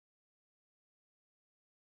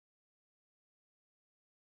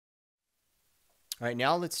All right,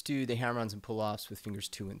 now let's do the hammer-ons and pull-offs with fingers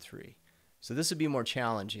 2 and 3. So this would be more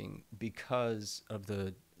challenging because of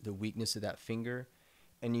the weakness of that finger,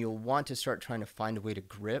 and you'll want to start trying to find a way to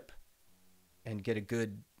grip and get a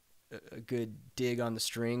good dig on the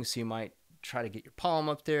string. So you might try to get your palm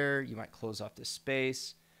up there. You might close off this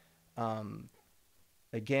space.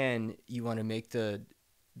 Again, you want to make the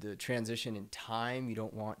transition in time. You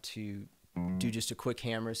don't want to do just a quick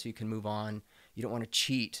hammer so you can move on. You don't want to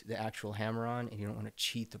cheat the actual hammer-on, and you don't want to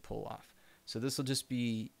cheat the pull-off. So this will just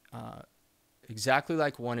be exactly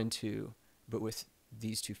like 1 and 2, but with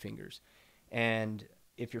these 2 fingers. And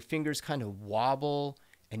if your fingers kind of wobble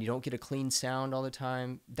and you don't get a clean sound all the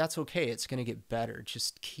time, that's okay. It's going to get better.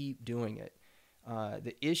 Just keep doing it.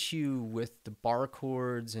 The issue with the bar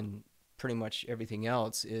chords and pretty much everything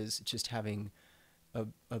else is just having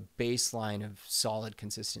a baseline of solid,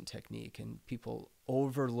 consistent technique. And people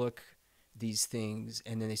overlook these things,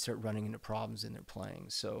 and then they start running into problems in their playing.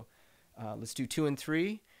 So let's do 2 and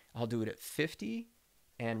 3. I'll do it at 50.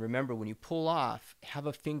 And remember, when you pull off, have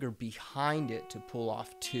a finger behind it to pull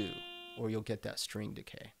off 2, or you'll get that string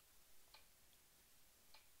decay.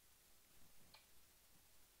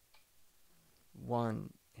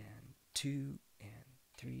 One and 2 and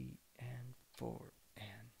 3 and 4 and...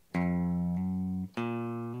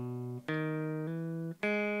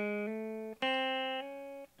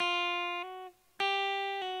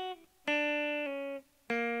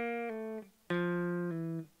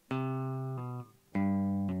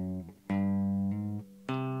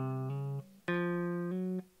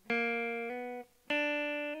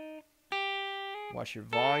 Watch your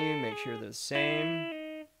volume, make sure they're the same.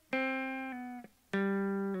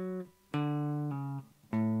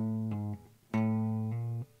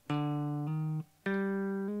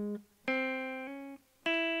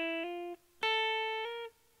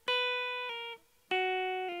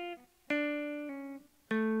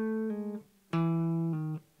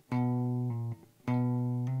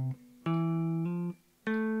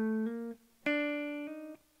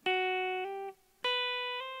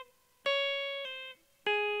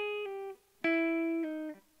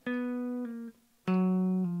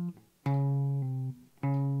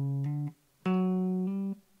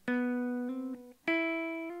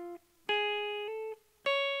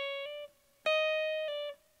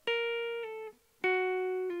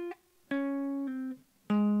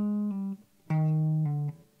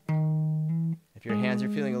 If your hands are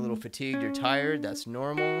feeling a little fatigued or tired, that's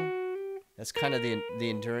normal. That's kind of the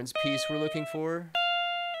endurance piece we're looking for.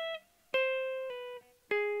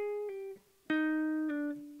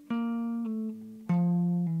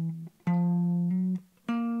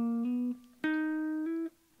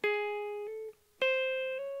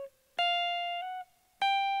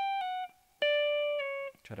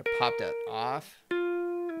 Try to pop that off.